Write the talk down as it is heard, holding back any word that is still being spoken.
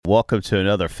Welcome to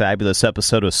another fabulous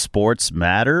episode of Sports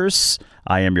Matters.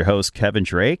 I am your host, Kevin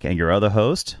Drake, and your other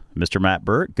host, Mr. Matt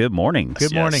Burt. Good morning.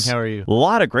 Good morning. How are you? A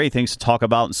lot of great things to talk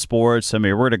about in sports. I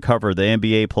mean, we're going to cover the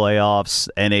NBA playoffs,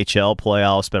 NHL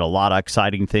playoffs, but a lot of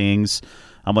exciting things.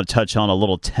 I'm going to touch on a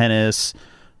little tennis,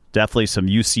 definitely some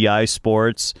UCI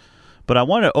sports. But I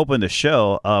want to open the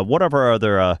show. One of our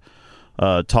other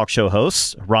talk show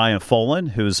hosts, Ryan Folan,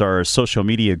 who's our social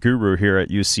media guru here at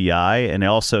UCI, and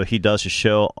also he does a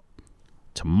show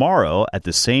tomorrow at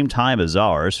the same time as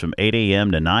ours from 8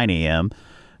 a.m. to 9 a.m.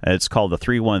 It's called the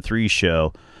 313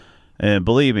 Show, and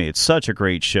believe me, it's such a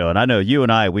great show. And I know you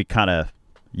and I,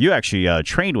 you actually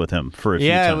trained with him for a few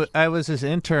times. Yeah, I was his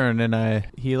intern, and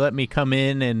he let me come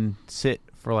in and sit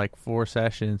for like 4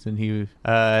 sessions, and he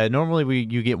normally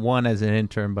you get one as an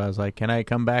intern, but I was like, can I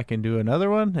come back and do another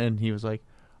one? And he was like,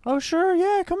 oh sure,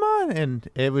 yeah, come on. And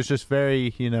it was just very,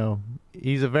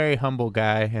 he's a very humble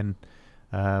guy, and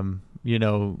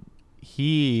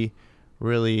he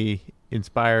really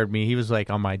inspired me. He was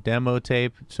like on my demo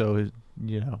tape, so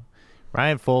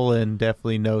Ryan Folan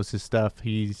definitely knows his stuff.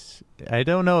 I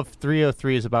don't know if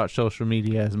 303 is about social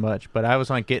media as much, but I was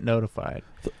on Get Notified.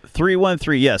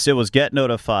 313, yes, it was Get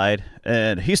Notified,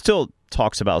 and he still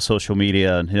talks about social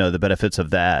media and the benefits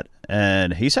of that.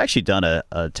 And he's actually done a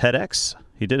TEDx.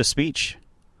 He did a speech,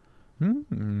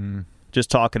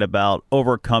 just talking about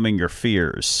overcoming your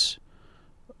fears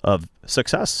of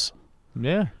success.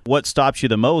 Yeah. What stops you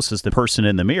the most is the person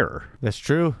in the mirror. That's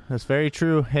true. That's very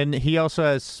true. And he also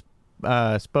has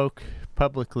spoke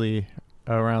publicly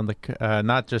around the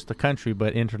not just the country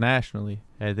but internationally.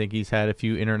 I think he's had a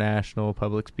few international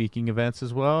public speaking events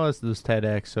as well as this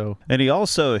TEDx.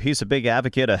 And he's a big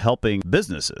advocate of helping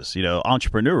businesses,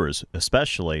 entrepreneurs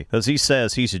especially, because he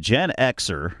says he's a Gen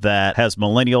Xer that has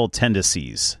millennial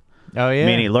tendencies. Oh, yeah.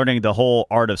 Meaning learning the whole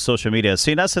art of social media.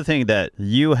 See, that's the thing that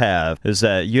you have, is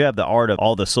that you have the art of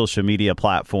all the social media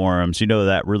platforms. You know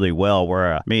that really well,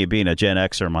 where me being a Gen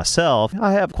Xer myself,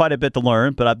 I have quite a bit to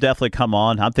learn, but I've definitely come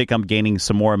on. I think I'm gaining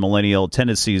some more millennial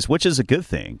tendencies, which is a good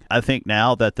thing. I think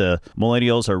now that the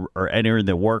millennials are entering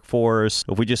the workforce,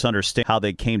 if we just understand how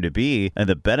they came to be and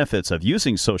the benefits of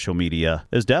using social media,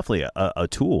 is definitely a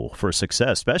tool for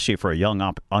success, especially for a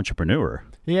young entrepreneur.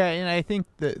 Yeah, and I think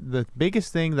the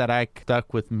biggest thing that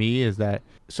stuck with me is that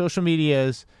social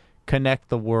medias connect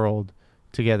the world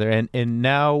together, and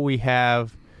now we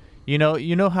have, you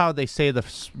know how they say the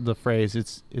phrase,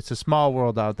 it's a small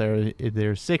world out there.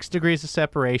 There's 6 degrees of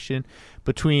separation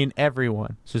between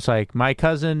everyone. So it's like my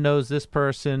cousin knows this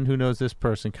person who knows this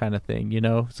person kind of thing.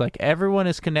 It's like everyone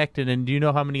is connected. And do you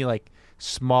know how many like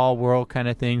small world kind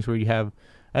of things where you have,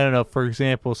 I don't know, for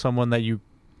example, someone that you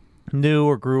knew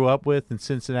or grew up with in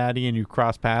Cincinnati and you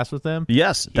cross paths with them?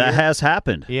 Yes, that has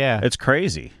happened. Yeah. It's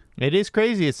crazy. It is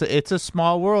crazy. It's a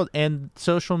small world, and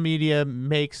social media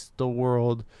makes the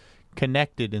world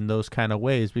connected in those kind of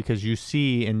ways, because you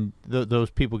see and those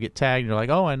people get tagged and you're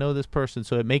like, oh, I know this person,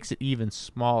 so it makes it even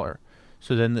smaller.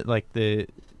 So then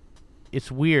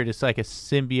it's weird. It's like a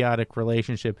symbiotic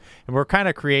relationship, and we're kind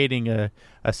of creating a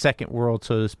second world,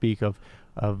 so to speak, of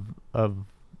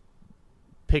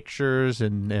pictures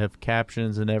and have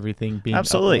captions and everything being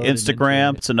absolutely.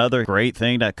 Instagram, it's another great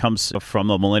thing that comes from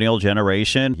the millennial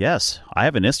generation. Yes, I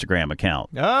have an Instagram account.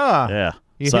 Yeah,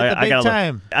 you hit the big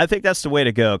time. I think that's the way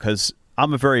to go, because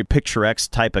I'm a very picturesque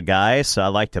type of guy, so I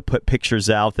like to put pictures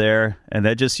out there, and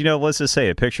then just, what's it say?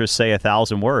 A picture say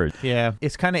 1,000 words. Yeah,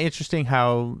 it's kind of interesting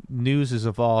how news has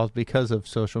evolved because of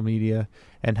social media,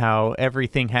 and how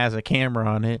everything has a camera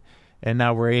on it, and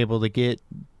now we're able to get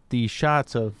these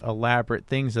shots of elaborate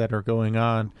things that are going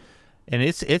on, and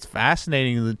it's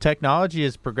fascinating. The technology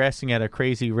is progressing at a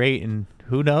crazy rate, and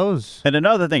who knows? And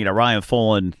another thing that Ryan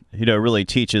Folan, really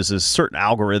teaches is certain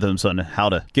algorithms on how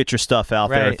to get your stuff out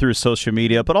there through social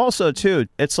media. But also, too,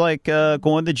 it's like going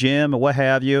to the gym or what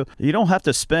have you. You don't have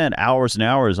to spend hours and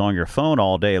hours on your phone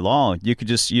all day long. You could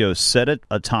just, set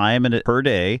a time per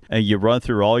day, and you run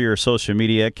through all your social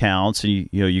media accounts, and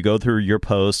you go through your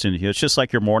posts, and it's just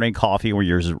like your morning coffee where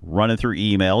you're running through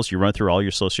emails. You run through all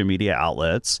your social media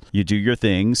outlets. You do your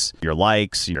things, your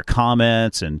likes, your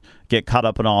comments, and get caught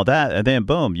up in all that, and then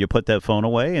boom, you put that phone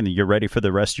away and you're ready for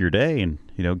the rest of your day and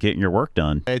getting your work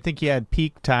done. I think you had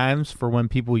peak times for when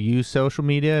people use social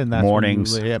media, and that's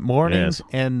mornings yes.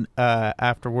 And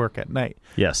after work at night.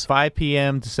 Yes, 5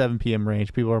 p.m. to 7 p.m.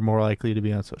 range, people are more likely to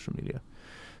be on social media.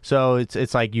 So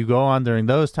it's like you go on during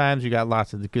those times, you got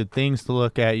lots of the good things to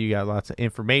look at, you got lots of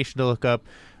information to look up.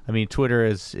 I mean, Twitter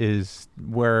is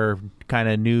where kind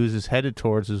of news is headed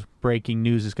towards, is breaking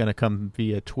news is going to come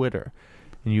via Twitter.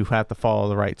 And you have to follow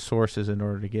the right sources in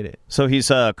order to get it. So he's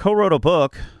co-wrote a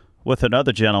book with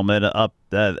another gentleman up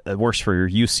that works for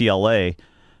UCLA,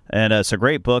 and it's a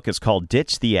great book. It's called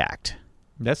Ditch the Act.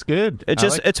 That's good.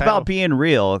 It's about being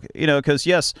real, because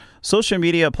yes, social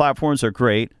media platforms are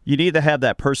great. You need to have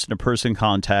that person-to-person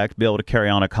contact, be able to carry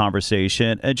on a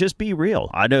conversation, and just be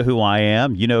real. I know who I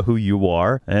am, you know who you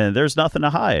are, and there's nothing to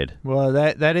hide. Well,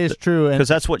 that is true, because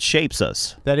that's what shapes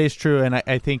us. That is true, and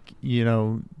I think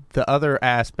the other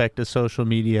aspect of social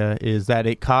media is that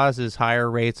it causes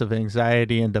higher rates of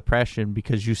anxiety and depression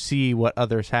because you see what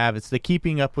others have. It's the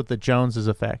keeping up with the Joneses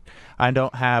effect. I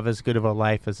don't have as good of a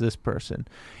life as this person.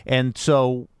 And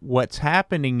so what's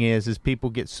happening is people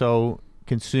get so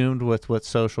consumed with what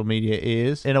social media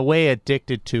is, in a way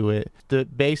addicted to it,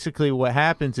 that basically what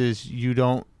happens is you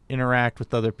don't interact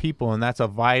with other people, and that's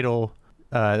vital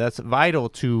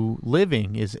to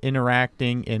living, is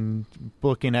interacting and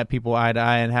looking at people eye to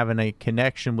eye and having a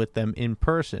connection with them in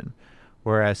person.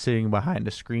 Whereas sitting behind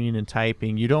a screen and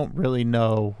typing, you don't really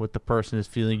know what the person is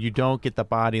feeling. You don't get the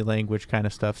body language kind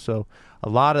of stuff. So a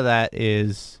lot of that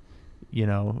is,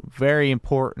 very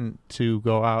important to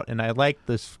go out. And I like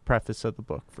this preface of the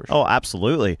book for sure. Oh,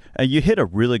 absolutely. And you hit a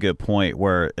really good point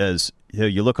where as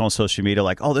you look on social media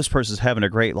like, oh, this person's having a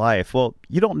great life. Well,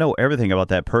 you don't know everything about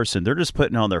that person. They're just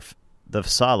putting on the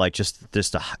facade, like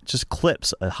just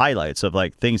clips, highlights of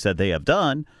like things that they have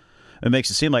done. It makes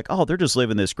it seem like, oh, they're just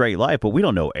living this great life, but we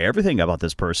don't know everything about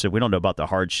this person. We don't know about the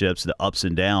hardships, the ups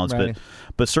and downs. Right.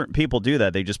 But certain people do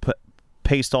that. They just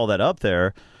paste all that up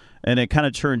there, and it kind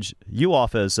of turns you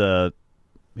off as a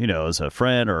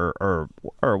friend or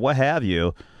what have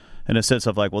you. In a sense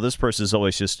of like, well, this person is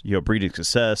always just breeding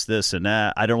success, this and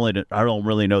that. I don't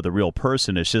really know the real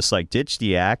person. It's just like ditch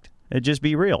the act and just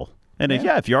be real. And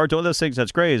if you are doing those things,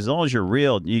 that's great. As long as you're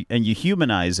real and you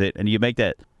humanize it and you make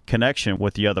that connection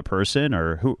with the other person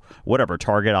or whatever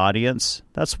target audience,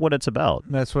 that's what it's about.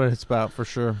 That's what it's about for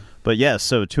sure. But yes,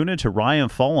 so tune into Ryan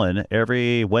Fullen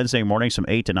every Wednesday morning from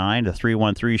 8 to 9, the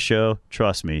 313 show.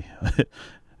 Trust me,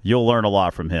 you'll learn a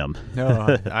lot from him.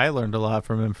 No, I learned a lot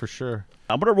from him for sure.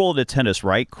 I'm going to roll to tennis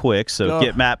right quick, so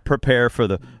get Matt prepared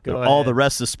for all the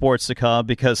rest of the sports to come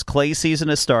because clay season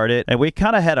has started, and we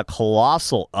kind of had a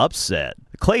colossal upset.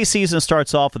 The clay season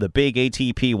starts off with a big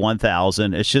ATP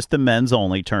 1000. It's just the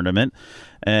men's-only tournament,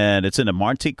 and it's in the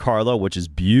Monte Carlo, which is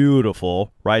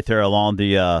beautiful, right there along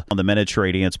the on the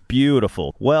Mediterranean. It's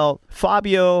beautiful. Well,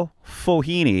 Fabio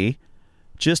Fognini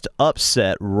just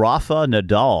upset Rafa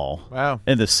Nadal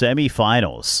in the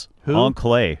semifinals on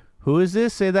clay. Who is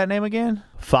this? Say that name again.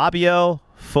 Fabio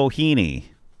Fognini.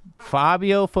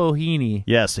 Fabio Fognini.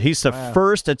 Yes, he's the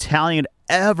first Italian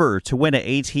ever to win an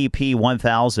ATP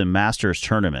 1000 Masters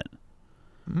tournament.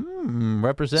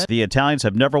 Represent. The Italians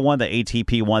have never won the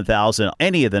ATP 1000,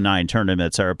 any of the 9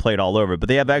 tournaments that are played all over, but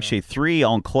they have actually 3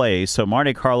 on clay, so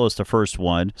Monte Carlo's the first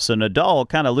one. So Nadal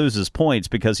kind of loses points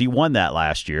because he won that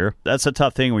last year. That's a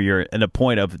tough thing when you're in a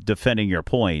point of defending your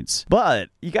points. But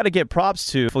you got to get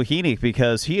props to Fognini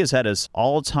because he has had his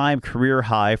all-time career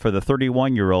high for the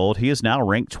 31-year-old. He is now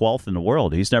ranked 12th in the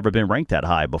world. He's never been ranked that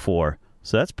high before.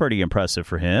 So that's pretty impressive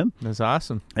for him. That's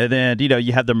awesome. And then,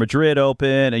 you have the Madrid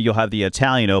Open and you'll have the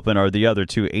Italian Open or the other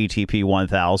 2 ATP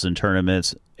 1000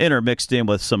 tournaments intermixed in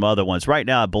with some other ones. Right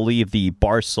now, I believe the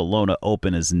Barcelona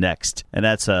Open is next, and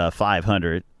that's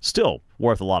 500. Still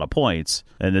worth a lot of points,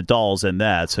 and Nadal's in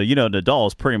that. So,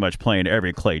 Nadal's pretty much playing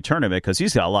every clay tournament because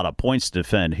he's got a lot of points to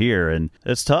defend here. And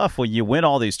it's tough when you win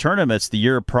all these tournaments the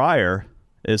year prior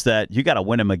is that you got to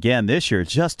win them again this year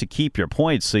just to keep your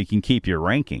points so you can keep your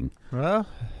ranking. Well,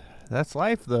 that's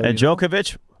life, though. And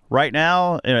Djokovic right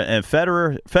now, and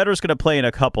Federer's going to play in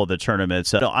a couple of the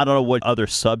tournaments. I don't know what other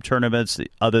sub-tournaments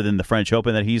other than the French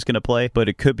Open that he's going to play, but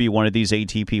it could be one of these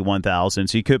ATP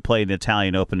 1000s. He could play the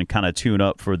Italian Open and kind of tune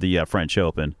up for the French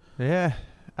Open. Yeah.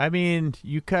 I mean,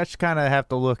 you kind of have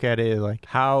to look at it like,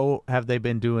 how have they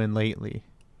been doing lately?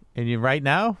 And right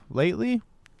now, lately,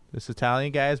 this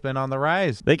Italian guy has been on the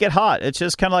rise. They get hot. It's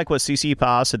just kind of like what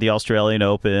Tsitsipas at the Australian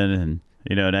Open, and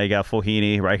now you got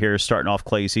Fognini right here starting off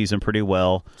clay season pretty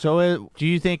well. So do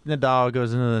you think Nadal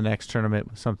goes into the next tournament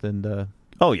with something to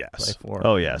play for?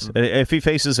 Oh, yes. If he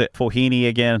faces Fognini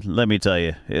again, let me tell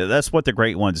you, that's what the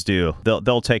great ones do.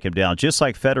 They'll take him down, just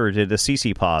like Federer did to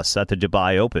Tsitsipas at the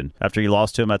Dubai Open. After he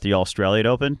lost to him at the Australian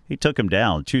Open, he took him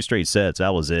down 2 straight sets.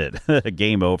 That was it.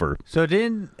 Game over. So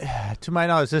to my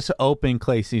knowledge, this open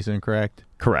clay season, correct?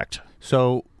 Correct.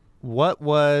 So what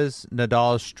was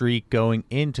Nadal's streak going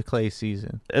into clay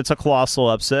season? It's a colossal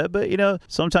upset, but,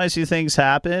 sometimes these things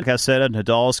happen. Like I said,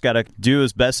 Nadal's got to do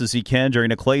as best as he can during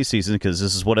the clay season because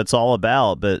this is what it's all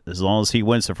about. But as long as he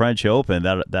wins the French Open,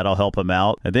 that'll help him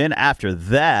out. And then after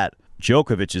that,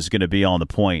 Djokovic is going to be on the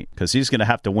point because he's going to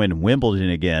have to win Wimbledon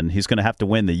again. He's going to have to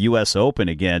win the U.S. Open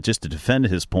again just to defend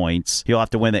his points. He'll have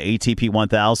to win the ATP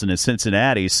 1000 in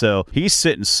Cincinnati. So he's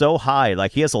sitting so high,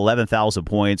 like he has 11,000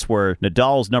 points, where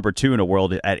Nadal's number 2 in the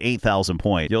world at 8,000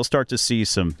 points. You'll start to see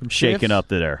some shaking shifts? up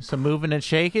there. Some moving and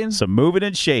shaking? Some moving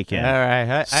and shaking. All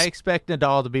right. I expect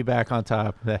Nadal to be back on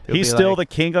top. He's still the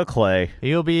king of clay.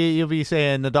 You'll be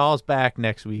saying Nadal's back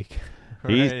next week.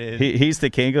 He's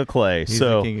the king of clay. He's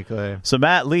the king of clay. So,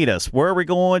 Matt, lead us. Where are we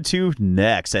going to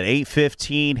next at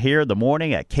 8:15 here in the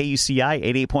morning at KUCI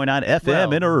 88.9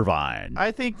 FM in Irvine?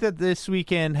 I think that this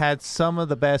weekend had some of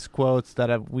the best quotes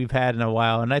that we've had in a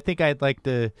while, and I think I'd like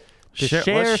to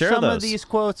share some of these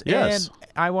quotes. Yes. And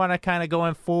I want to kind of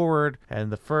going forward.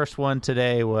 And the first one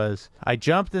today was, I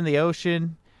jumped in the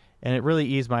ocean, and it really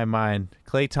eased my mind.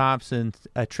 Klay Thompson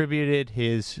attributed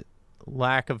his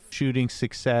lack of shooting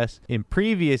success in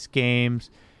previous games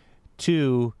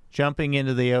to jumping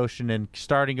into the ocean and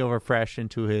starting over fresh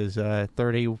into his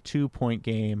 32-point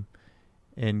game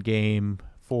in Game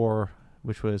 4,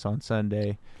 which was on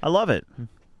Sunday. I love it.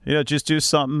 Just do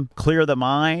something, clear the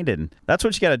mind, and that's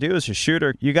what you got to do as a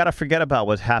shooter. You got to forget about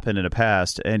what happened in the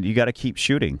past, and you got to keep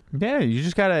shooting. Yeah, you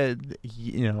just got to,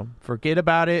 forget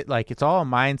about it. Like, it's all a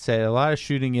mindset. A lot of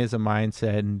shooting is a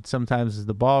mindset, and sometimes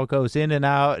the ball goes in and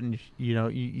out, and,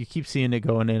 you keep seeing it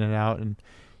going in and out, and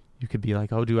you could be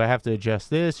like, oh, do I have to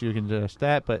adjust this? You can adjust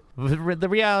that. But the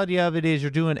reality of it is you're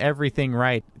doing everything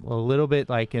right. A little bit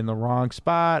like in the wrong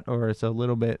spot, or it's a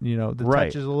little bit, the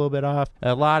touch is a little bit off.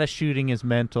 A lot of shooting is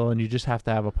mental, and you just have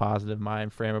to have a positive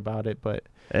mind frame about it.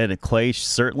 And Klay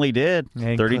certainly did.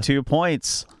 And 32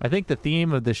 points. I think the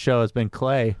theme of this show has been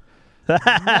Klay.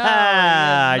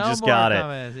 I just got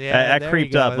comments. it. Yeah, that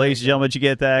creeped up. Ladies and gentlemen, did you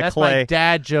get that? That's Klay. my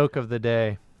dad joke of the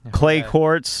day. Clay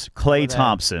Courts, Klay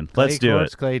Thompson. Let's do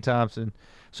it. Klay Thompson.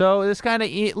 So this kind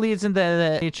of leads into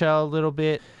the NHL a little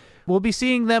bit. We'll be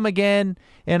seeing them again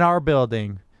in our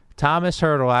building. Thomas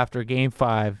Hertl after Game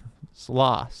 5's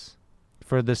loss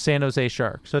for the San Jose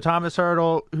Sharks. So Thomas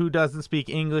Hertl, who doesn't speak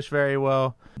English very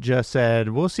well, just said,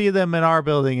 we'll see them in our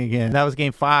building again. That was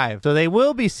Game 5. So they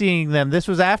will be seeing them. This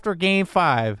was after Game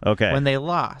 5 when they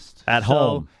lost. At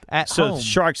home. So home.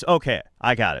 Sharks, okay,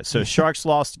 I got it. So Sharks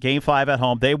lost Game 5 at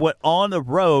home. They went on the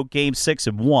road, Game 6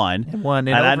 and won. And won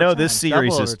in and overtime. I know this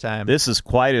series This is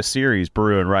quite a series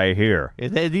brewing right here.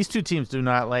 These two teams do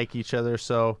not like each other,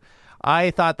 so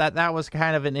I thought that was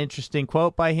kind of an interesting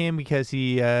quote by him because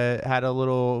he had a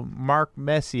little Marc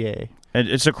Messier. And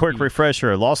it's a quick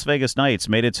refresher. Las Vegas Knights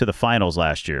made it to the finals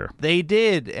last year. They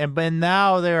did, but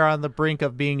now they're on the brink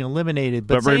of being eliminated.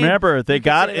 But remember, they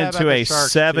got into a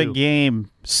 7-game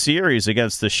series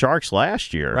against the Sharks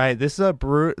last year. Right. This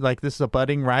is a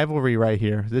budding rivalry right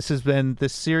here. This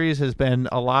series has been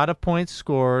a lot of points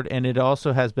scored, and it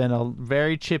also has been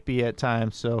very chippy at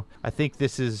times. So I think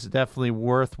this is definitely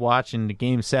worth watching. The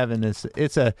Game 7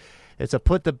 it's a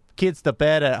put the kids to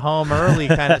bed at home early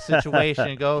kind of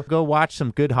situation. Go watch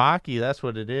some good hockey. That's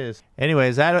what it is.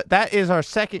 Anyways, that is our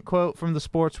second quote from the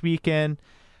sports weekend.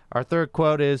 Our third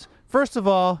quote is, first of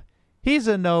all, he's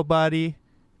a nobody.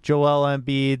 Joel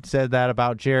Embiid said that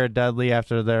about Jared Dudley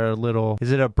after their little,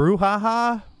 is it a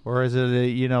brouhaha? Or is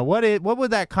it what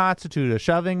would that constitute? A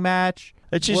shoving match?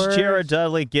 It's just Jared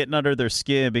Dudley getting under their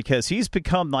skin because he's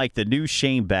become like the new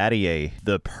Shane Battier,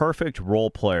 the perfect role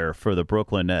player for the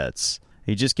Brooklyn Nets.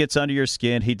 He just gets under your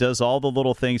skin. He does all the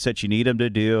little things that you need him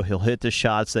to do. He'll hit the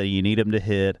shots that you need him to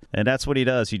hit. And that's what he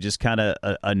does. He just kind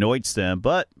of anoints them.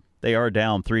 But they are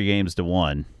down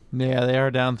 3-1. Yeah, they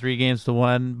are down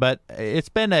 3-1. But it's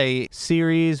been a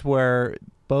series where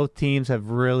both teams have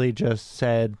really just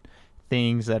said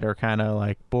things that are kind of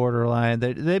like borderline.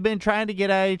 They've been trying to get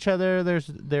at each other.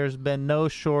 There's been no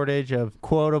shortage of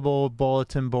quotable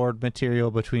bulletin board material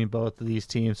between both of these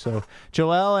teams. So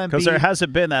Joel Embiid, because there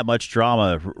hasn't been that much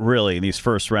drama really in these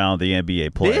first round of the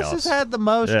NBA playoffs. This has had the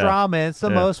most drama. It's the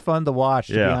most fun to watch,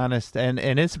 to be honest. And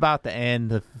it's about to end.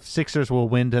 The Sixers will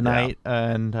win tonight,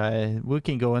 and we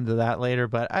can go into that later.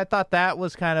 But I thought that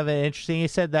was kind of interesting. He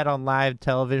said that on live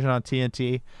television on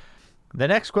TNT. The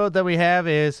next quote that we have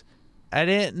is, I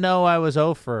didn't know I was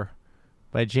over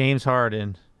by James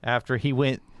Harden after he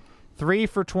went 3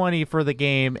 for 20 for the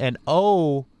game and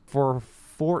 0 for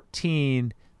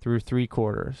 14 through 3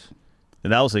 quarters.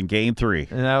 And that was in Game 3.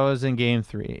 And that was in Game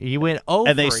 3. He went over.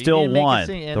 And they still won.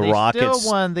 The Rockets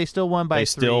They still won by 3. They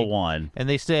still won.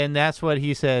 And that's what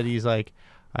he said. He's like,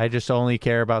 I just only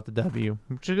care about the W.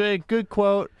 Which is a good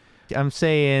quote. I'm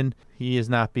saying he is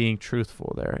not being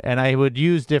truthful there. And I would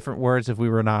use different words if we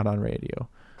were not on radio.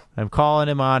 I'm calling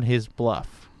him on his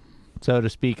bluff. so to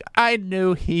speak. I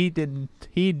knew he didn't.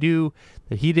 He knew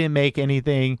that he didn't make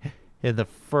anything in the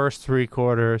first 3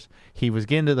 quarters. He was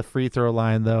getting to the free throw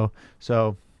line though,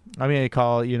 so I'm going to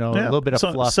call, a little bit of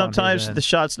fluff. Sometimes the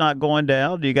shot's not going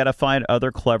down. You got to find other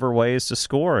clever ways to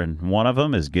score, and one of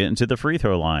them is getting to the free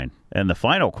throw line. And the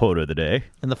final quote of the day.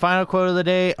 And the final quote of the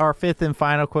day, our 5th and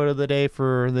final quote of the day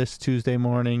for this Tuesday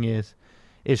morning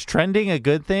is trending a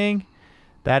good thing?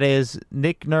 That is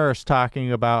Nick Nurse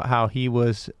talking about how he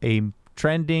was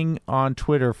trending on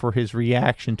Twitter for his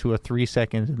reaction to a 3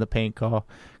 seconds in the paint call.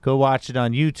 Go watch it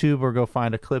on YouTube or go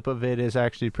find a clip of it. It's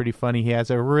actually pretty funny. He has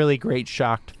a really great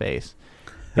shocked face.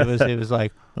 It was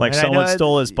like like someone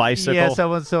stole his bicycle. Yeah,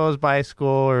 someone stole his bicycle,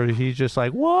 or he's just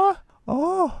like, what?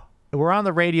 Oh, we're on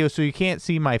the radio, so you can't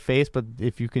see my face, but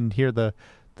if you can hear the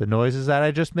noises that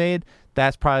I just made,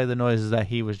 that's probably the noises that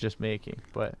he was just making.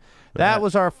 But that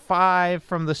was our 5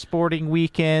 from the sporting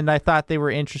weekend. I thought they were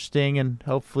interesting, and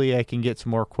hopefully I can get some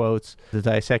more quotes to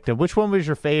dissect them. Which one was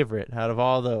your favorite out of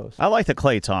all those? I like the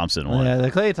Klay Thompson one. Yeah,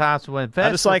 the Klay Thompson one. I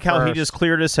just like how he just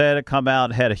cleared his head and come out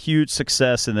and had a huge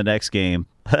success in the next game.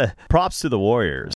 Props to the Warriors.